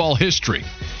Baseball history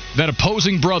that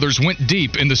opposing brothers went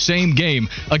deep in the same game.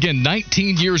 Again,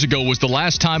 19 years ago was the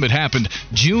last time it happened.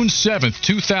 June 7th,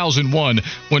 2001,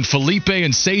 when Felipe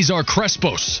and Cesar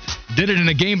Crespos did it in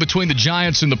a game between the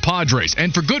Giants and the Padres.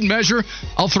 And for good measure,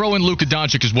 I'll throw in Luka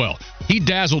Doncic as well. He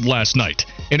dazzled last night.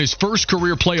 In his first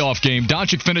career playoff game,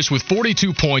 Doncic finished with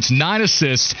 42 points, 9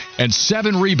 assists, and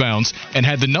 7 rebounds, and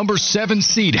had the number 7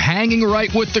 seed hanging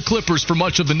right with the Clippers for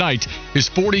much of the night. His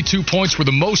 42 points were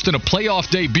the most in a playoff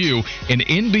debut in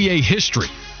NBA history.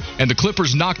 And the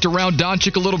Clippers knocked around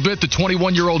Doncic a little bit, the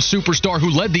 21-year-old superstar who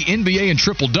led the NBA in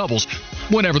triple-doubles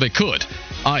whenever they could.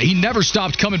 He never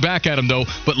stopped coming back at him, though,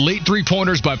 but late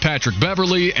three-pointers by Patrick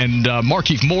Beverley and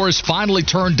Markieff Morris finally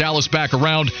turned Dallas back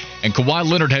around, and Kawhi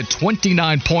Leonard had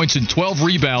 29 points and 12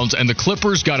 rebounds, and the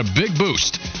Clippers got a big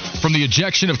boost from the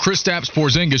ejection of Kristaps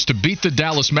Porzingis to beat the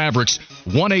Dallas Mavericks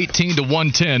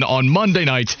 118-110 on Monday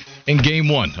night in Game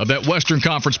 1 of that Western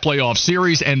Conference playoff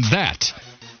series, and that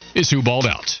is who balled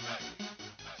out.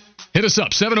 Hit us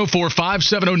up,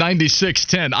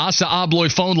 704-570-9610. Asa Abloy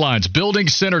phone lines, Building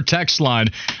Center text line.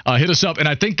 Hit us up. And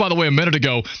I think, by the way, a minute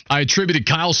ago, I attributed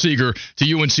Kyle Seager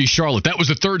to UNC Charlotte. That was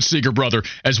the third Seager brother.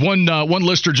 As one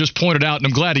listener just pointed out, and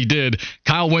I'm glad he did,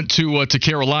 Kyle went to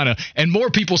Carolina. And more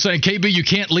people saying, KB, you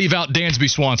can't leave out Dansby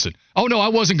Swanson. Oh, no, I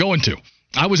wasn't going to.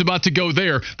 I was about to go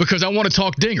there because I want to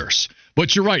talk dingers.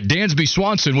 But you're right, Dansby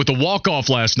Swanson with a walk-off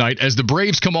last night as the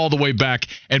Braves come all the way back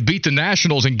and beat the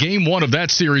Nationals in Game 1 of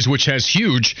that series, which has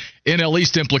huge NL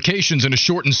East implications in a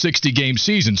shortened 60-game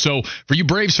season. So for you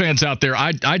Braves fans out there,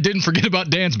 I didn't forget about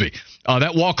Dansby.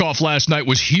 That walk-off last night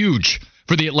was huge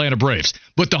for the Atlanta Braves.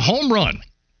 But the home run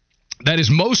that is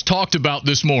most talked about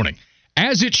this morning,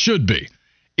 as it should be,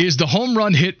 is the home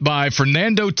run hit by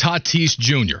Fernando Tatis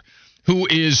Jr., who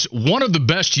is one of the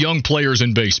best young players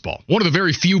in baseball, one of the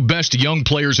very few best young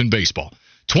players in baseball.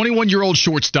 21-year-old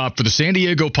shortstop for the San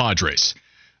Diego Padres,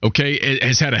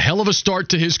 has had a hell of a start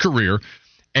to his career,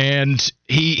 and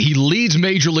he leads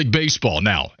Major League Baseball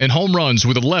now in home runs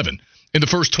with 11 in the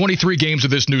first 23 games of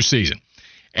this new season.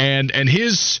 And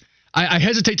his, I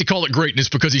hesitate to call it greatness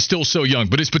because he's still so young,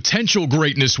 but his potential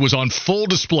greatness was on full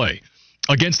display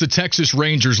against the Texas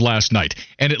Rangers last night,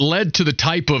 and it led to the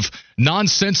type of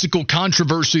nonsensical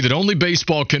controversy that only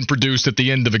baseball can produce at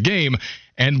the end of a game,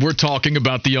 and we're talking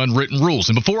about the unwritten rules.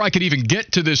 And before I could even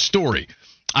get to this story,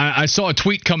 I saw a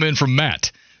tweet come in from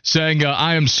Matt saying,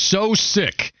 I am so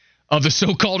sick of the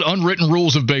so-called unwritten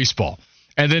rules of baseball.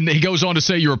 And then he goes on to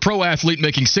say, you're a pro athlete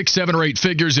making 6, 7, or 8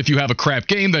 figures. If you have a crap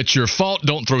game, that's your fault.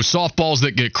 Don't throw softballs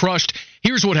that get crushed.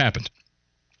 Here's what happened.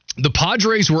 The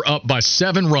Padres were up by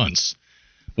 7 runs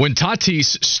when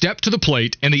Tatis stepped to the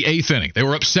plate in the 8th inning. They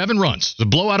were up 7 runs. The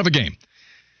blowout of a game.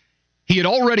 He had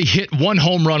already hit 1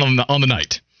 home run on the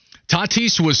night.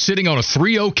 Tatis was sitting on a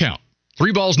 3-0 count.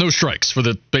 3 balls, no strikes for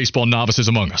the baseball novices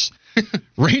among us.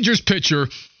 Rangers pitcher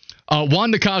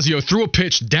Juan Nicasio threw a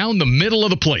pitch down the middle of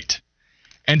the plate.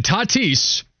 And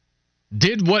Tatis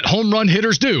did what home run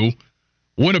hitters do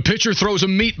when a pitcher throws a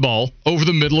meatball over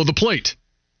the middle of the plate.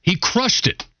 He crushed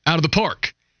it out of the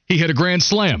park. He hit a grand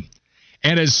slam.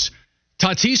 And as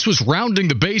Tatis was rounding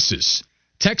the bases,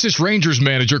 Texas Rangers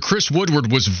manager Chris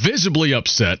Woodward was visibly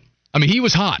upset. I mean, he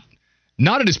was hot.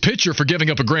 not at his pitcher for giving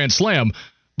up a grand slam,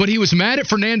 but he was mad at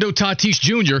Fernando Tatis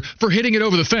Jr. for hitting it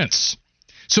over the fence.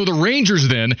 So the Rangers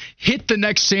then hit the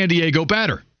next San Diego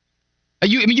batter.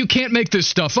 You can't make this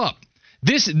stuff up.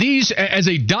 These, as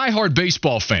a diehard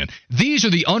baseball fan, these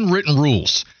are the unwritten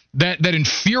rules that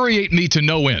infuriate me to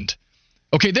no end.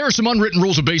 Okay, there are some unwritten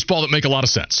rules of baseball that make a lot of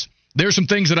sense. There are some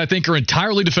things that I think are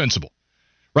entirely defensible,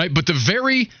 right? But the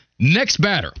very next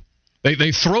batter,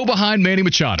 they throw behind Manny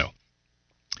Machado.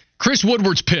 Chris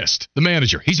Woodward's pissed, the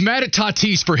manager. He's mad at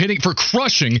Tatis for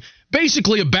crushing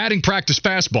basically a batting practice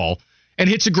fastball and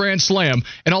hits a grand slam.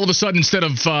 And all of a sudden, instead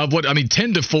of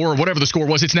 10-4 or whatever the score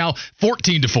was, it's now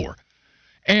 14-4.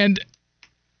 And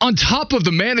on top of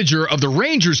the manager of the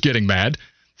Rangers getting mad,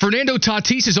 Fernando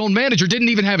Tatis' own manager didn't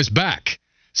even have his back.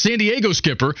 San Diego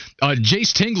skipper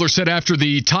Jace Tingler said after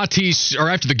the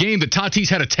game that Tatis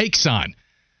had a take sign.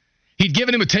 He'd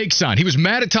given him a take sign. He was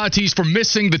mad at Tatis for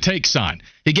missing the take sign.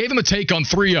 He gave him a take on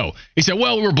 3-0. He said,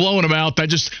 well, we were blowing him out.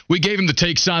 We gave him the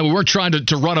take sign. We weren't trying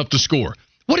to run up the score.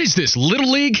 What is this,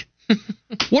 Little League?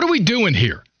 What are we doing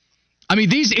here? I mean,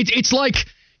 it's like,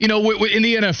 in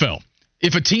the NFL,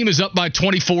 if a team is up by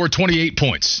 24, 28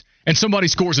 points and somebody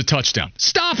scores a touchdown,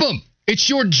 stop them. It's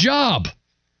your job.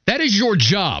 That is your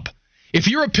job. If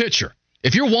you're a pitcher,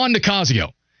 if you're Juan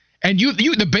Nicasio, and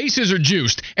the bases are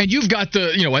juiced, and you've got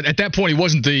at that point he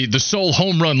wasn't the sole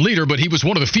home run leader, but he was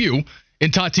one of the few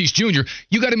in Tatis Jr.,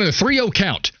 you got him in a 3-0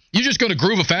 count. You're just going to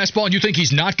groove a fastball, and you think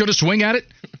he's not going to swing at it?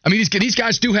 I mean, these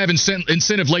guys do have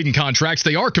incentive-laden contracts.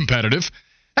 They are competitive.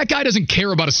 That guy doesn't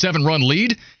care about a 7-run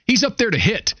lead. He's up there to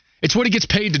hit. It's what he gets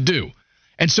paid to do.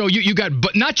 And so you got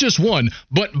not just one,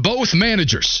 but both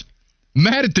managers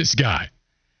mad at this guy.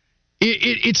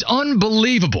 It's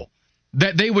unbelievable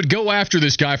that they would go after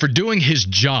this guy for doing his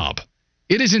job.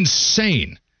 It is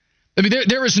insane. I mean,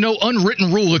 there is no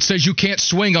unwritten rule that says you can't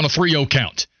swing on a 3-0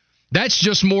 count. That's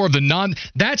just more of the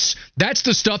that's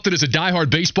the stuff that as a diehard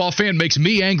baseball fan makes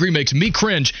me angry, makes me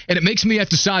cringe, and it makes me have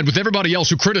to side with everybody else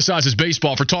who criticizes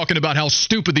baseball for talking about how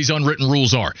stupid these unwritten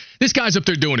rules are. This guy's up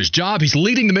there doing his job. He's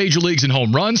leading the major leagues in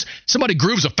home runs. Somebody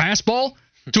grooves a fastball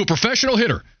to a professional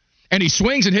hitter, and he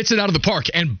swings and hits it out of the park,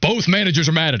 and both managers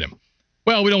are mad at him.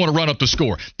 Well, we don't want to run up the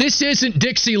score. This isn't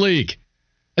Dixie League.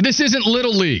 And this isn't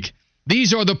Little League.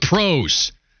 These are the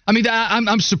pros. I mean,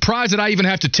 I'm surprised that I even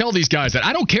have to tell these guys that.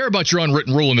 I don't care about your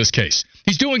unwritten rule in this case.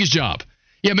 He's doing his job.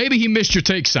 Yeah, maybe he missed your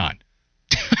take sign.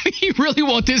 You really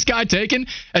want this guy taken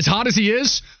as hot as he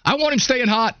is? I want him staying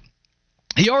hot.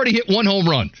 He already hit 1 home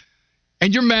run,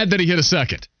 and you're mad that he hit a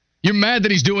second. You're mad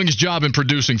that he's doing his job and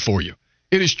producing for you.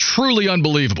 It is truly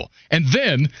unbelievable. And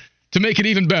then, to make it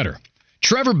even better,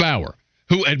 Trevor Bauer,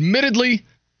 who admittedly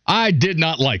I did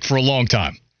not like for a long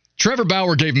time. Trevor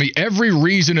Bauer gave me every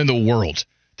reason in the world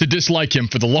to dislike him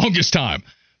for the longest time.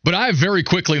 But I have very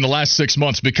quickly in the last 6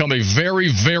 months become a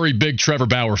very, very big Trevor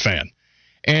Bauer fan.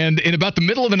 And in about the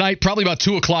middle of the night, probably about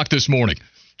 2 o'clock this morning,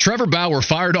 Trevor Bauer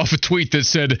fired off a tweet that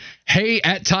said, hey,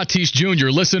 at Tatis Jr.,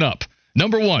 listen up.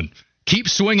 Number 1, keep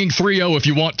swinging 3-0 if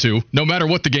you want to, no matter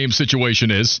what the game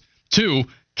situation is. 2,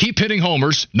 keep hitting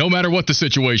homers, no matter what the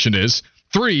situation is.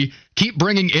 3, keep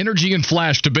bringing energy and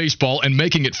flash to baseball and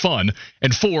making it fun.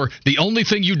 And 4, the only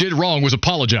thing you did wrong was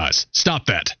apologize. Stop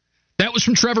that. That was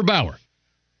from Trevor Bauer.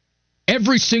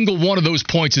 Every single one of those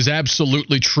points is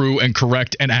absolutely true and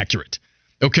correct and accurate.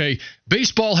 Okay,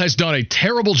 baseball has done a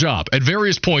terrible job at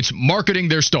various points marketing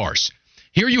their stars.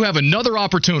 Here you have another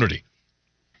opportunity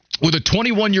with a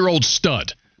 21-year-old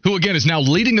stud who, again, is now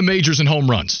leading the majors in home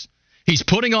runs. He's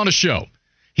putting on a show.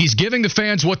 He's giving the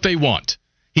fans what they want.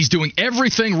 He's doing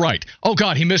everything right. Oh,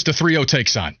 God, he missed a 3-0 take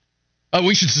sign.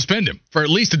 We should suspend him for at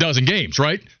least a dozen games,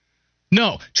 right?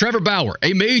 No, Trevor Bauer,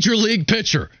 a major league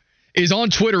pitcher, is on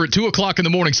Twitter at 2 o'clock in the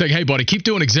morning saying, hey, buddy, keep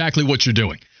doing exactly what you're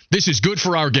doing. This is good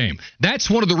for our game. That's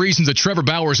one of the reasons that Trevor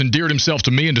Bauer has endeared himself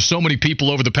to me and to so many people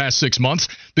over the past 6 months,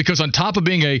 because on top of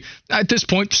being at this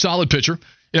point, solid pitcher,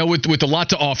 with a lot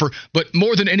to offer, but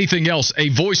more than anything else, a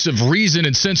voice of reason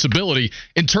and sensibility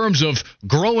in terms of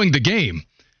growing the game.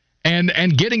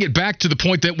 And getting it back to the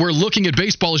point that we're looking at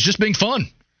baseball as just being fun.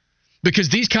 Because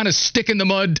these kind of stick in the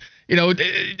mud,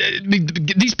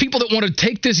 these people that want to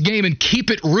take this game and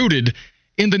keep it rooted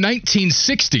in the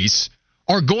 1960s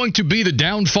are going to be the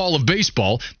downfall of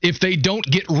baseball if they don't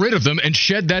get rid of them and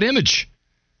shed that image.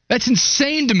 That's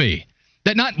insane to me.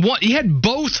 He had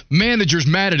both managers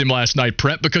mad at him last night,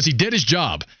 Prep, because he did his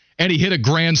job and he hit a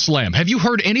grand slam. Have you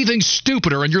heard anything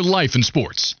stupider in your life in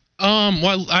sports?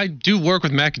 Well, I do work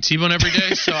with Mac and T-Bone every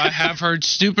day, so I have heard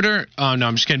stupider. Oh, no,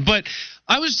 I'm just kidding. But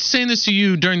I was saying this to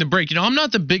you during the break. I'm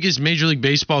not the biggest Major League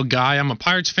Baseball guy. I'm a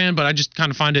Pirates fan, but I just kind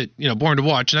of find it, boring to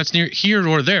watch. And that's near here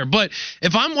or there. But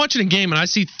if I'm watching a game and I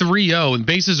see 3-0 and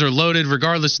bases are loaded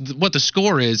regardless of what the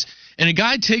score is, and a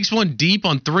guy takes one deep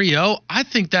on 3-0, I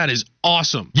think that is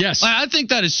awesome. Yes. I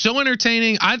think that is so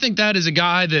entertaining. I think that is a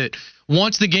guy that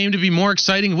wants the game to be more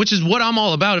exciting, which is what I'm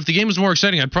all about. If the game was more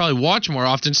exciting, I'd probably watch more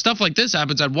often. Stuff like this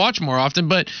happens, I'd watch more often.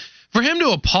 But for him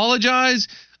to apologize,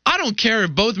 I don't care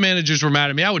if both managers were mad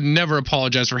at me. I would never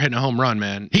apologize for hitting a home run,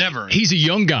 man. Never. He's a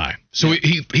young guy, so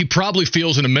he probably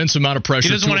feels an immense amount of pressure.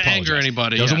 He doesn't want to anger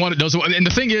anybody. Doesn't want to. And the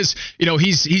thing is,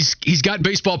 he's got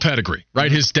baseball pedigree, right?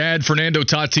 Mm-hmm. His dad, Fernando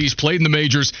Tatis, played in the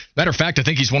majors. Matter of fact, I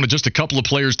think he's one of just a couple of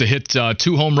players to hit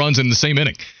 2 home runs in the same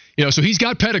inning. So he's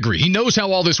got pedigree. He knows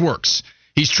how all this works.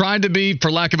 He's trying to be,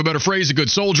 for lack of a better phrase, a good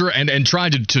soldier and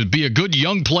trying to be a good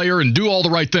young player and do all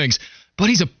the right things. But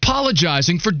he's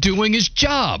apologizing for doing his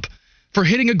job, for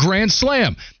hitting a grand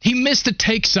slam. He missed a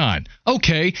take sign.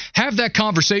 Okay, have that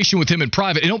conversation with him in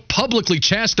private and don't publicly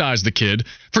chastise the kid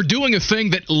for doing a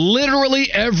thing that literally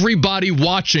everybody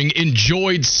watching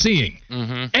enjoyed seeing.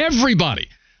 Mm-hmm. Everybody.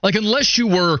 Like, unless you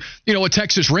were, a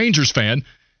Texas Rangers fan,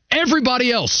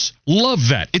 everybody else loved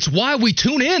that. It's why we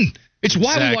tune in. It's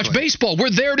why we watch baseball. We're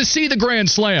there to see the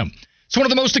grand slam. It's one of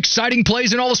the most exciting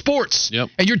plays in all of sports. Yep.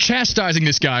 And you're chastising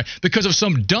this guy because of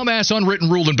some dumbass unwritten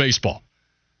rule in baseball.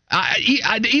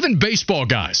 Even baseball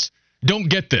guys don't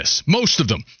get this. Most of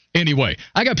them. Anyway,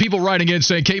 I got people writing in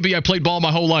saying, KB, I played ball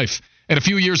my whole life and a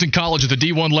few years in college at the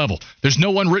D1 level. There's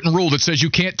no unwritten rule that says you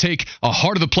can't take a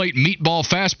heart-of-the-plate meatball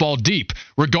fastball deep,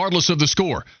 regardless of the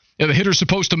score. And the hitter's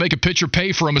supposed to make a pitcher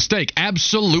pay for a mistake.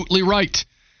 Absolutely right.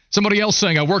 Somebody else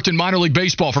saying, I worked in minor league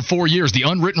baseball for 4 years. The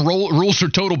unwritten rules are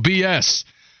total BS.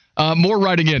 More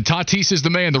writing in. Tatis is the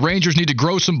man. The Rangers need to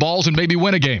grow some balls and maybe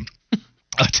win a game.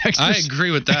 I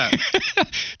agree with that.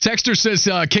 Texter says,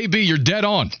 KB, you're dead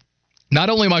on. Not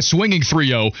only am I swinging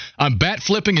 3-0, I'm bat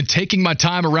flipping and taking my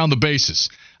time around the bases.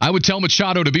 I would tell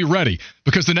Machado to be ready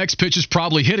because the next pitch is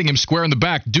probably hitting him square in the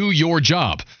back. Do your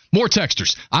job. More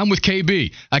texters. I'm with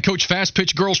KB. I coach fast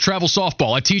pitch girls travel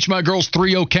softball. I teach my girls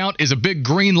 3-0 count is a big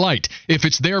green light. If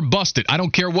it's there, bust it. I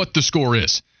don't care what the score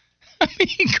is. I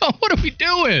mean, God, what are we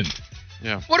doing?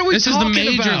 Yeah. What are we talking about? This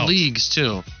is the major leagues,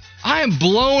 too. I am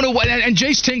blown away. And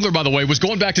Jace Tingler, by the way, was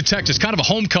going back to Texas. Kind of a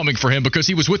homecoming for him because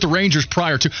he was with the Rangers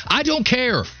prior to. I don't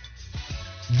care.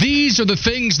 These are the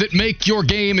things that make your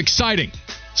game exciting.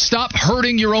 Stop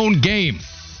hurting your own game.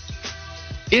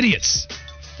 Idiots.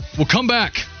 We'll come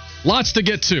back. Lots to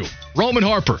get to. Roman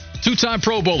Harper, 2-time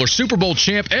Pro Bowler, Super Bowl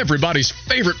champ, everybody's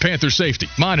favorite Panther safety.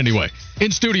 Mine anyway.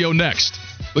 In studio next.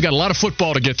 We got a lot of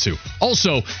football to get to.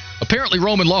 Also, apparently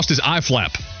Roman lost his eye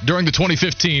flap during the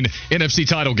 2015 NFC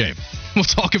title game. We'll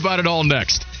talk about it all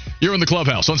next. You're in the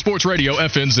Clubhouse on Sports Radio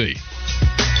FNZ.